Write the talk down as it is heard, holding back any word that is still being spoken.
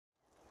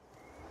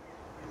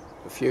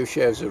few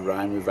showers of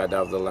rain we've had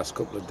over the last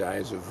couple of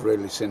days have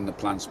really seen the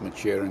plants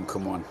mature and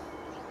come on.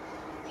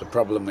 The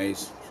problem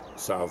is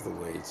solve the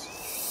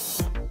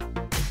weeds.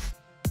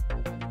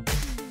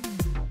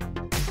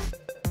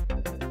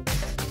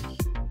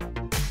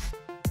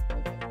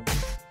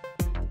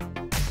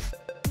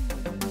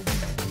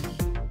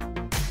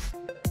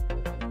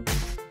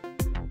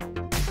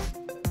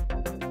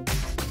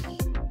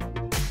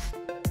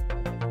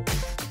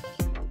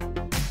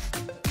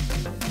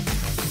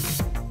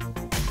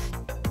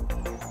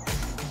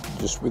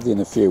 Just within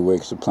a few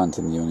weeks of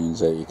planting the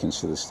onions out, you can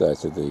see the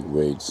state of the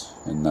weeds,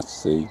 and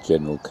that's the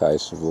general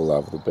case of all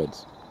over the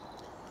beds.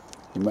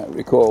 You might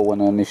recall when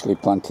I initially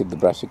planted the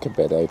brassica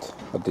bed out,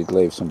 I did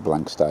leave some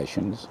blank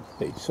stations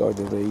each side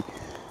of the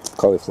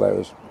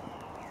cauliflowers.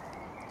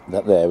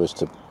 That there was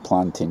to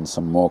plant in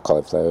some more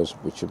cauliflowers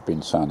which have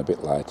been sown a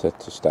bit later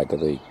to stagger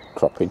the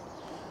cropping.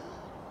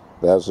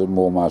 Those are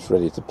almost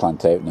ready to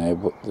plant out now,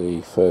 but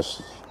the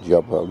first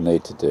job I'll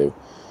need to do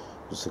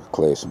is to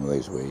clear some of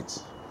these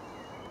weeds.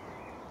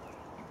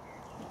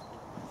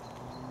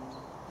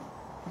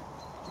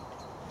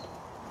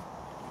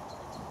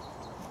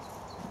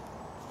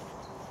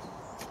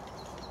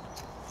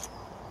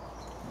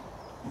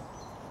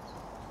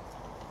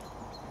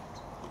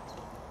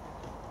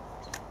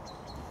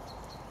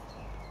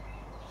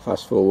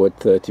 Fast forward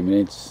 30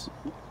 minutes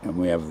and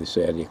we have this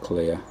area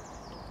clear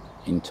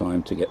in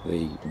time to get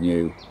the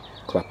new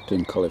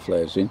Clapton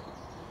cauliflowers in,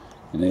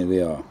 and here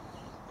they are.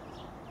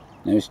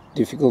 Now it's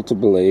difficult to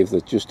believe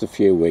that just a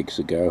few weeks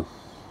ago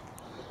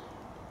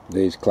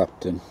these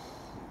Clapton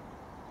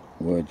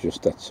were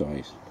just that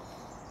size.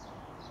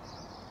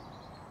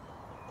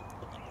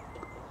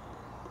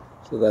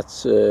 So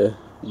that's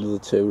another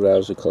 2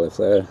 rows of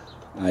cauliflower,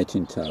 8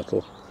 in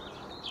total.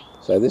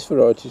 So this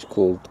variety is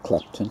called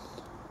Clapton.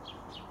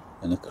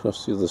 And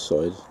across the other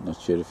side,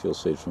 not sure if you'll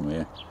see it from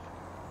here,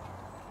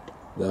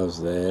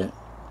 those there,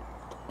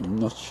 I'm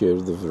not sure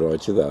of the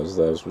variety of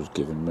those was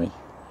given me,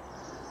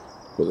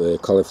 but they're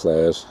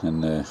cauliflowers,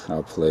 and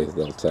hopefully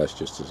they'll taste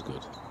just as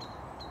good.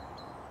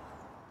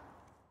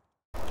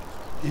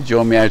 You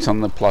join me out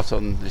on the plot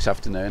on this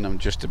afternoon. I'm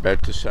just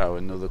about to sow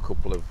another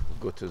couple of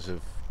gutters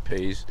of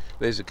peas.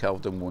 These are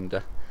Kelvin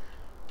Wonder.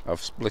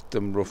 I've split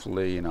them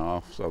roughly in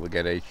half so they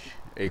get each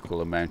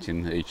equal amount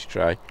in each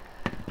tray.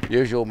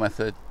 Usual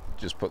method,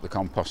 just put the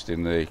compost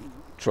in the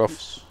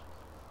troughs,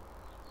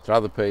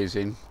 throw the peas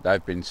in,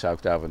 they've been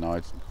soaked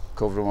overnight,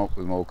 cover them up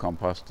with more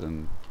compost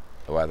and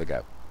away they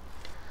go.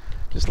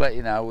 Just to let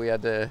you know, we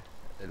had a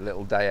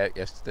little day out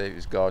yesterday. It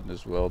was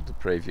Gardener's World, the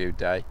preview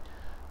day,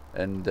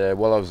 and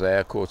while I was there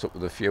I caught up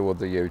with a few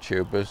other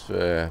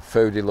YouTubers.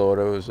 Foodie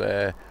Laura was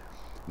there,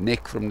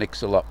 Nick from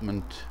MuddyBootz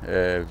Allotment,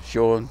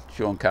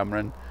 Sean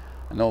Cameron,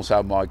 and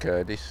also Mike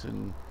Curtis,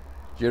 and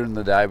during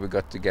the day we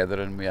got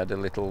together and we had a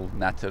little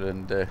natter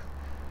and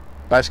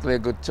basically a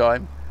good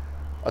time.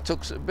 I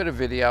took a bit of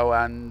video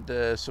and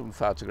some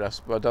photographs,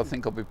 but I don't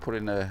think I'll be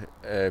putting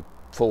a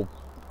full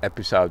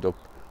episode up.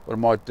 What I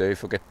might do,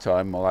 if I get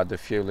time, I'll add a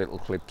few little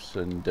clips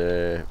and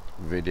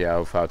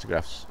video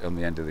photographs on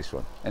the end of this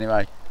one.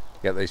 Anyway,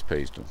 get these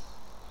peas done.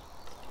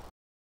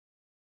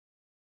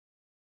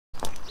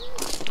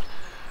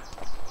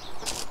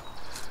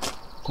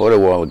 Quite a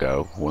while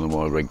ago, one of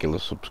my regular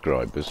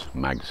subscribers,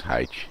 Mags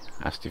H,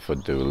 asked if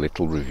I'd do a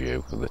little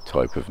review of the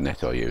type of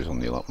net I use on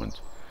the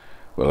allotment.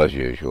 Well, as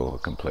usual,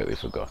 I completely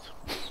forgot.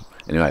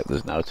 Anyway,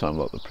 there's no time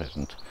like the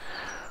present.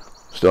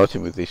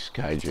 Starting with this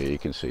cage here, you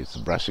can see it's the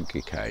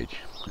brassica cage,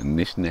 and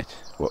this net,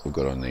 what we've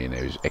got on here now,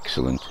 is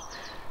excellent.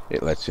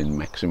 It lets in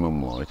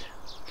maximum light.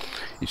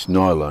 It's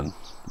nylon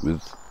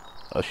with,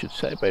 I should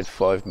say, about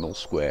 5mm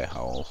square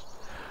holes,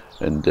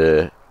 and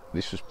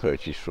this was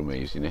purchased from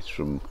Easy Nets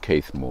from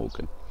Keith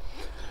Morgan.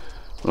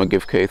 When I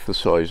give Keith the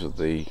size of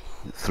the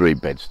 3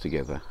 beds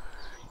together,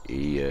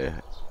 he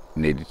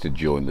needed to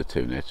join the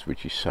 2 nets,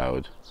 which he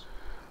sewed,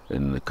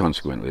 and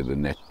consequently the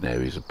net now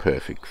is a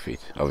perfect fit.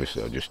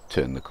 Obviously I just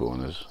turn the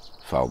corners,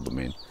 fold them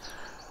in,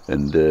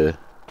 and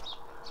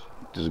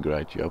does a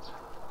great job.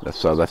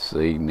 So that's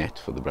the net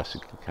for the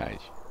brassica cage.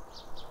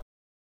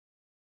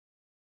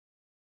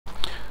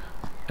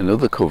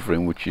 Another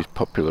covering which is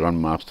popular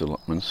on most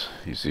allotments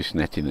is this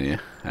netting here,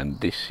 and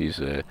this is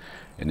an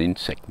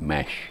insect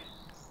mesh,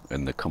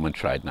 and the common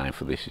trade name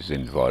for this is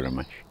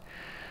Enviromesh.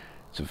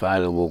 It's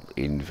available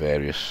in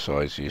various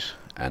sizes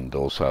and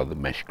also the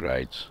mesh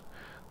grades.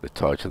 The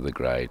tighter the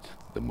grade,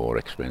 the more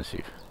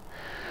expensive.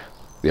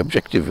 The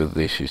objective of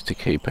this is to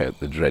keep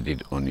out the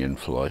dreaded onion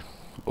fly,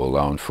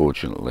 although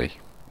unfortunately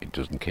it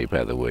doesn't keep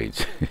out the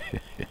weeds.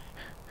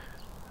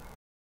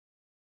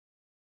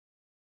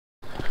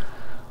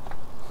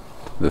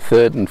 The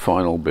third and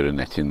final bit of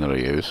netting that I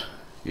use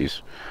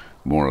is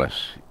more or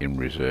less in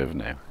reserve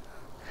now.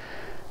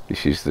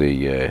 This is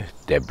the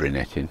debris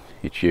netting.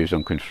 It's used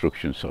on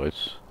construction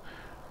sites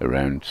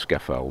around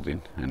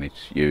scaffolding, and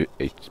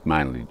its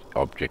mainly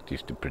object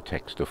is to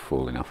protect stuff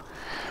falling off.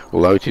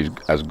 Although it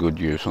has good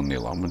use on the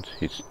allotment,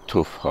 it's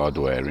tough, hard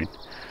wearing.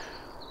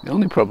 The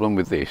only problem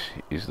with this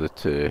is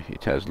that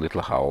it has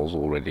little holes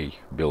already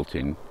built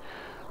in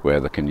where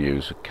they can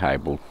use a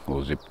cable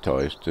or zip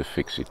ties to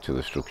fix it to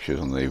the structures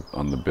on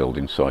the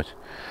building site.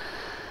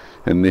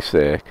 And this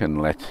there can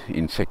let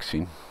insects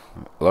in.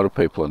 A lot of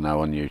people I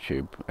know on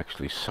YouTube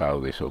actually sew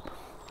this up.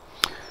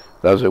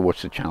 Those who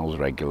watch the channels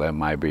regular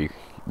maybe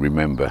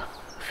remember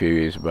a few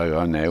years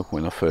ago now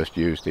when I first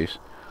used this,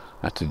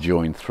 I had to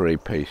join 3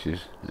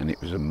 pieces, and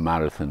it was a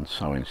marathon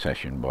sewing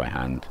session by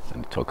hand,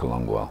 and it took a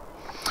long while.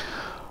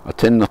 I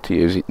tend not to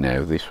use it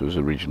now. This was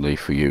originally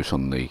for use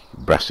on the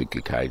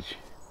brassica cage,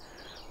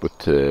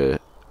 but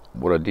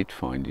what I did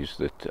find is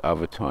that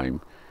over time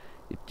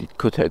it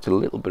cut out a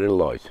little bit of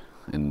light,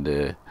 and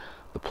the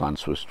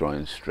plants were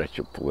trying to stretch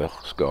up the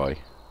sky,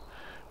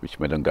 which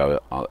made them go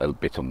a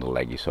bit on the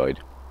leggy side.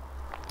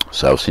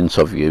 So since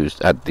I've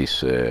had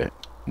this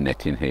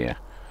net in here,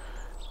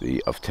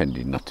 I've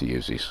tended not to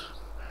use this.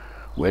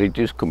 Where it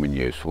does come in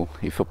useful,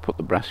 if I put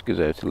the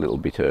brassicas out a little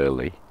bit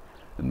early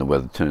and the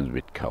weather turns a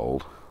bit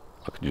cold,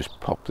 I can just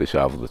pop this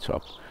over the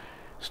top.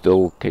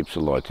 Still keeps the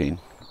light in,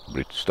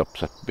 but it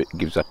stops that bit,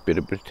 gives that bit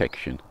of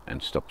protection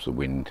and stops the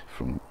wind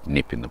from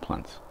nipping the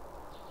plants.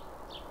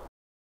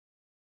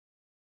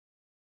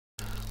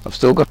 I've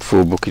still got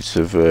 4 buckets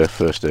of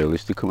first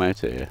earlies to come out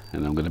here,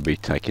 and I'm going to be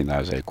taking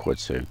those out quite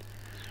soon.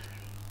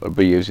 I'll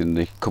be using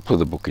the couple of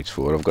the buckets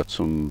for. I've got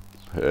some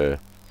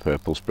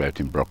purple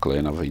sprouting broccoli,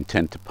 and I've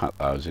intend to put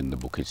those in the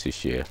buckets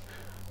this year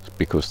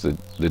because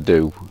they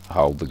do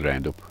hold the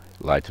ground up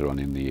later on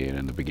in the year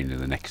and the beginning of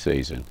the next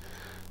season.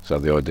 So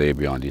the idea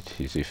behind it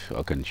is if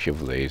I can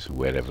shovel these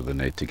wherever they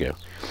need to go.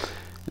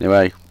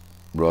 Anyway,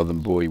 rather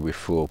than buoy with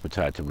 4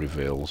 potato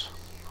reveals,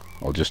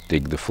 I'll just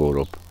dig the 4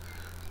 up,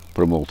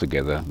 put them all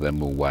together, then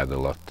we'll weigh the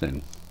lot,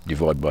 then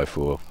divide by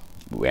 4.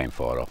 We ain't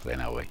far off then,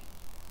 are we?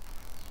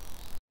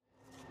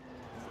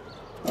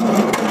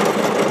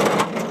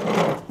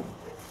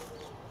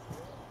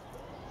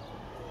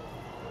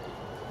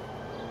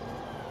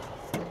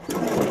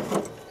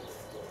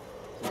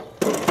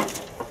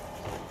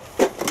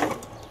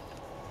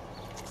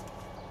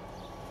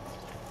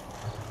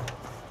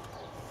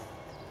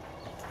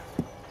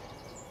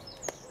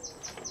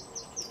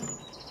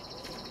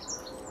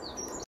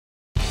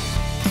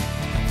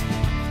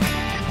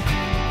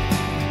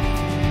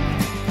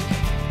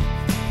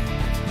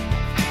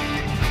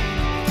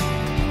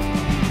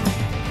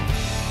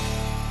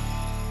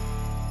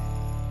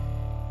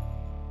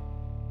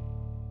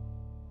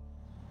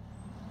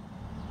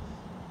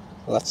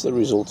 Well, that's the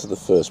result of the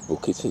first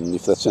bucket, and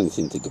if that's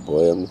anything to go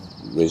by, I'm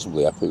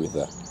reasonably happy with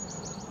that.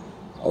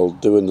 I'll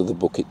do another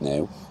bucket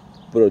now,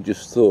 but I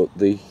just thought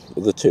the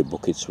other 2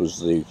 buckets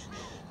was the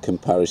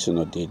comparison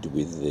I did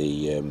with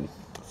the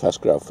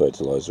fast growth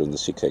fertiliser and the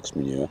 6X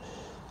manure,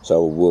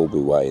 so I will be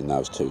weighing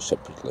those 2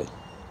 separately.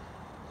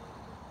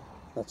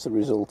 That's the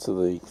result of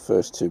the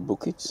first 2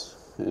 buckets,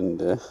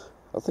 and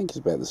I think it's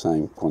about the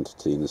same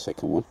quantity in the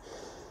second one.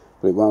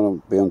 But it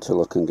won't be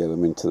until I can get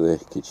them into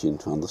the kitchen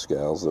on the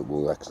scales that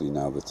we'll actually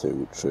know the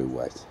true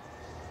weight.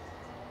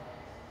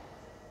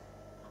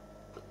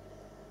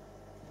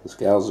 The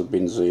scales have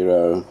been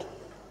zeroed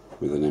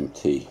with an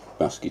empty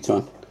basket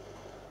on,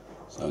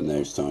 so now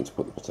it's time to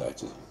put the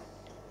potatoes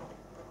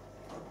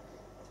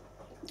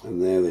in.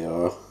 And there they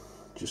are,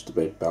 just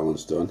about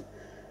balanced on.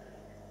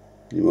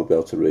 You might be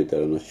able to read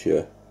that, I'm not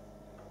sure.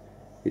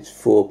 It's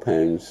 4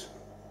 pounds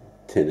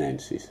 10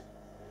 ounces.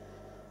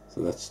 So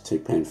that's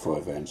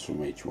 £2.5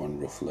 from each one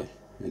roughly,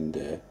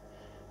 and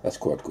that's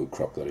quite a good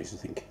crop, that is, I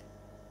think.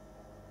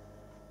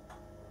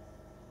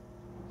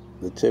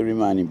 The 2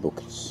 remaining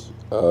buckets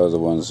are the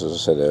ones, as I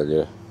said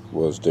earlier,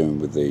 was doing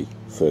with the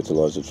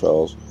fertiliser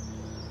trials.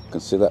 You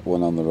can see that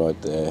one on the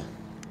right there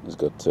has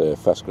got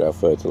fast growth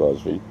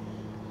fertiliser in,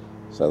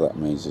 so that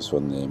means this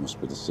one there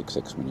must be the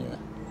 6X manure.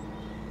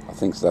 I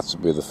think that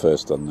will be the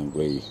first one that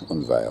we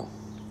unveil.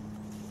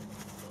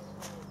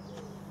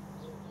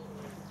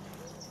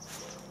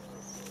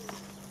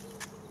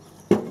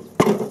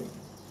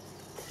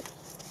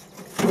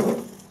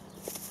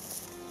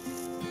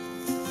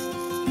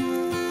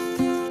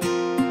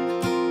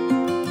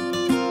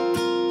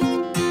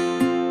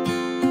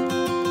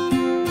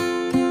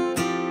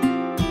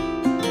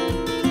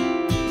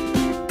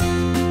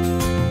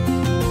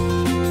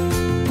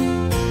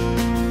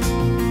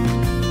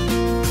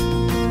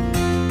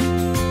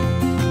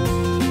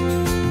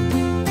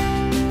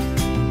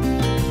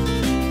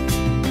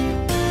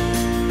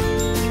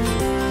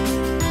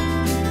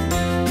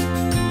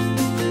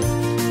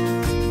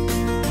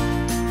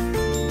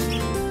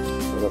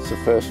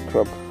 First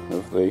crop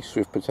of the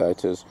swift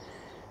potatoes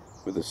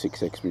with the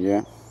 6X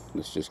manure.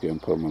 Let's just go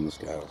and put them on the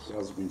scales.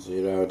 Scales have been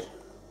zeroed,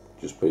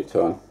 just put it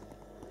on,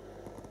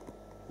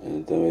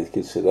 and you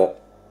can see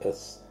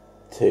that's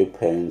 2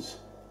 pounds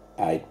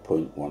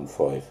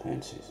 8.15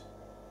 ounces,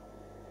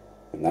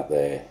 and that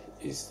there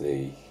is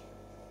the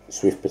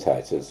swift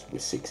potatoes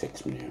with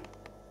 6X manure.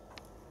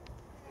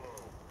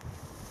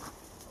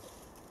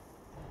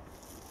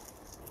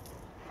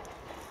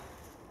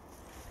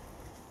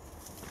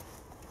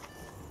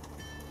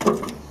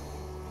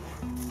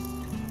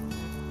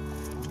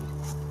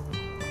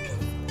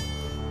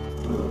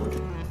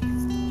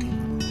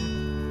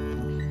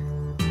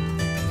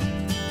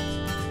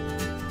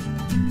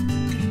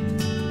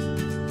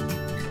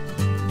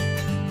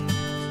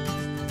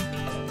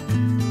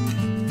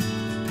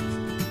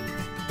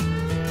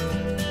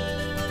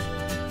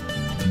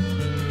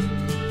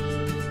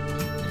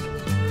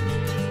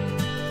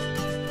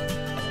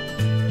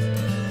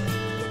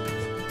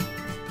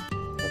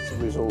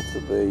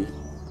 of the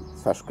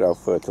fast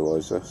growth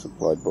fertiliser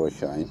supplied by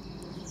Shane.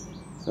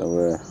 So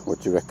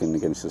what do you reckon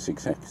against the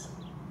 6X?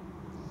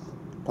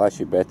 Place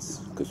your bets,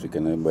 because we're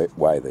going to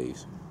weigh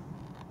these.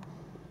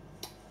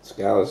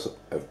 Scales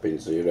have been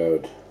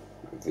zeroed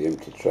with the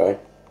empty tray.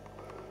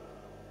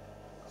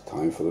 It's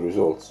time for the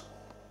results.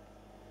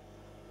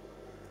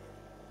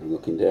 And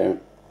looking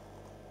down,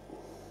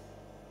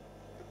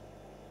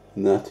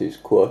 and that is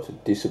quite a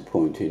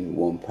disappointing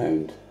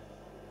 £1,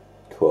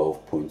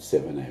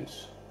 12.7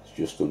 ounce. It's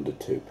just under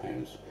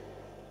 £2.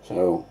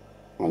 So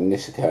on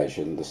this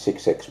occasion the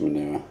 6X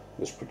manure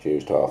has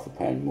produced half a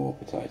pound more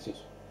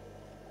potatoes.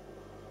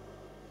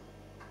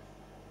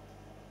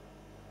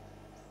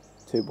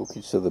 2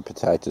 buckets of the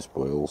potato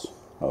spoils.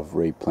 I've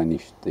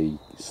replenished the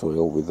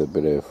soil with a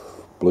bit of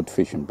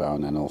bloodfish and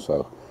bone and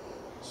also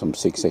some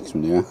 6X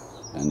manure,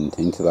 and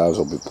into those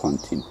I'll be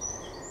planting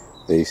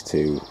these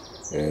 2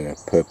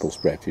 purple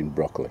sprouting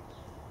broccoli.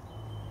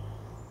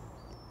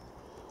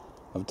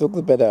 I've dug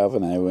the bed over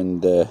now,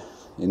 and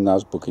in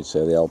those buckets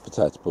there, the old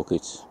potato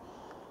buckets,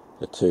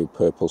 the 2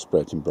 purple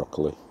sprouting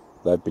broccoli.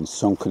 They've been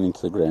sunken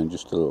into the ground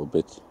just a little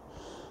bit.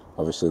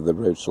 Obviously the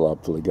roots will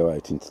hopefully go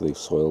out into the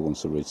soil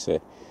once they reach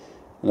there.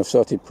 And I've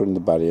started putting the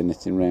barrier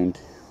netting round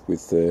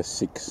with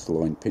 6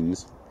 line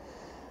pins.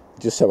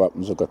 It just so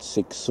happens I've got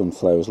 6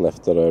 sunflowers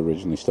left that I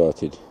originally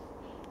started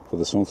for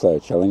the sunflower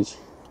challenge,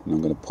 and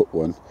I'm going to put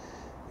one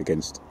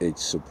against each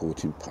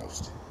supporting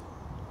post.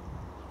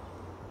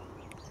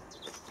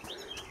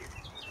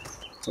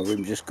 Well,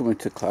 we're just coming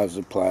to close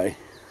the play.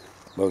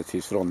 Well, it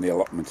is from the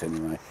allotment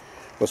anyway.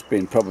 What's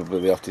been probably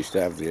the hottest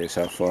day of the year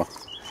so far.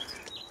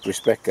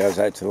 Respect goes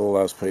out to all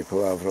those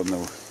people over on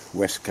the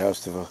west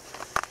coast of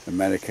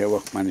America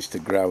who managed to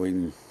grow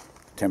in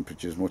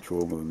temperatures much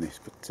warmer than this,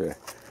 but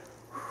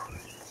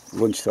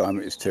lunchtime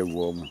it was too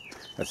warm. I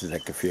had to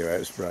take a few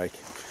hours break.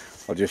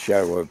 I'll just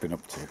show you what I've been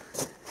up to.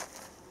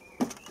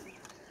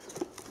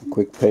 A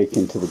quick peek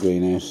into the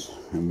greenhouse,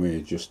 and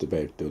we're just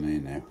about done here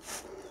now.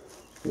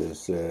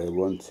 There's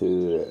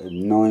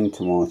 9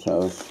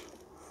 tomatoes,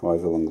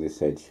 5 along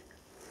this edge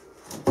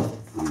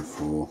and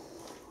 4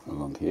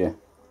 along here.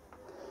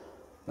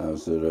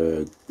 Those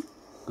are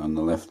on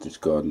the left, it's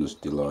Gardener's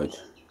Delight,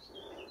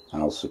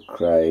 Ailsa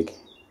Craig,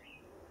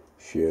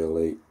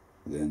 Shirley,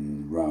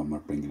 then Roma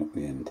bringing up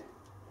the end.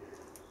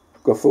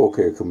 I've got 4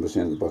 cucumbers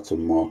in at the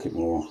bottom, Market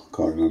More.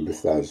 Can't remember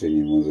if that was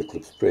in one of the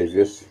clips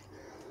previous.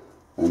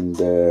 And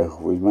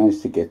we've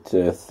managed to get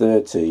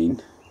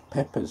 13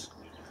 peppers.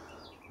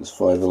 There's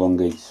 5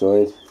 along each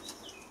side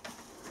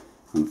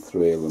and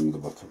 3 along the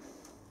bottom.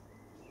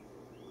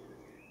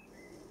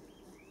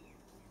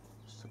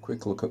 Just a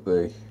quick look at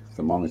the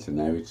thermometer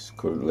now. It's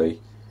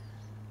currently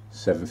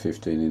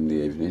 7:15 in the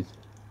evening,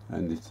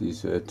 and it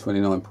is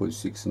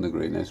 29.6 in the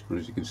greenhouse, but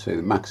as you can see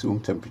the maximum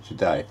temperature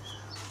today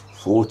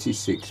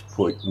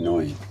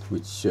 46.9,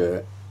 which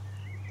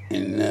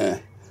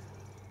in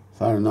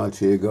Fahrenheit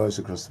for you guys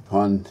across the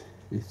pond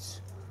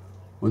it's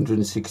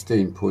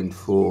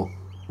 116.4,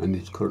 and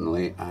it's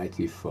currently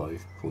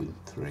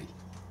 85.3.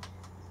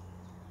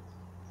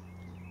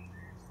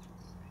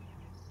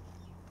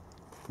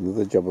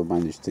 Another job I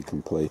managed to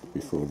complete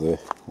before the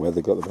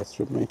weather got the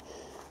better of me. You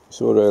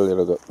saw earlier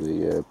I got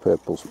the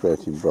purple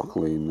sprouting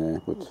broccoli in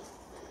there, but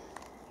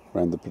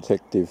around the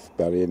protective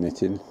barrier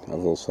netting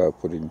I've also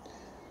put in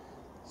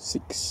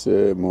 6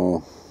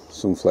 more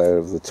sunflower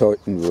of the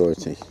Titan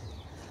variety.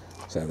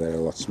 So they're a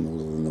lot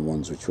smaller than the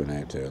ones which went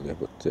out earlier,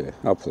 but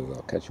hopefully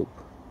they'll catch up.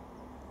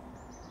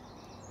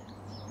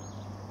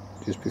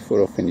 Just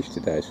before I finish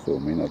today's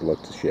filming, I'd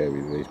like to share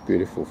with you these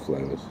beautiful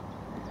flowers.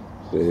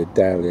 The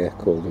dahlia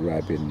called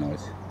Arabian Night,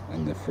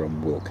 and they're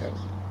from Wilco.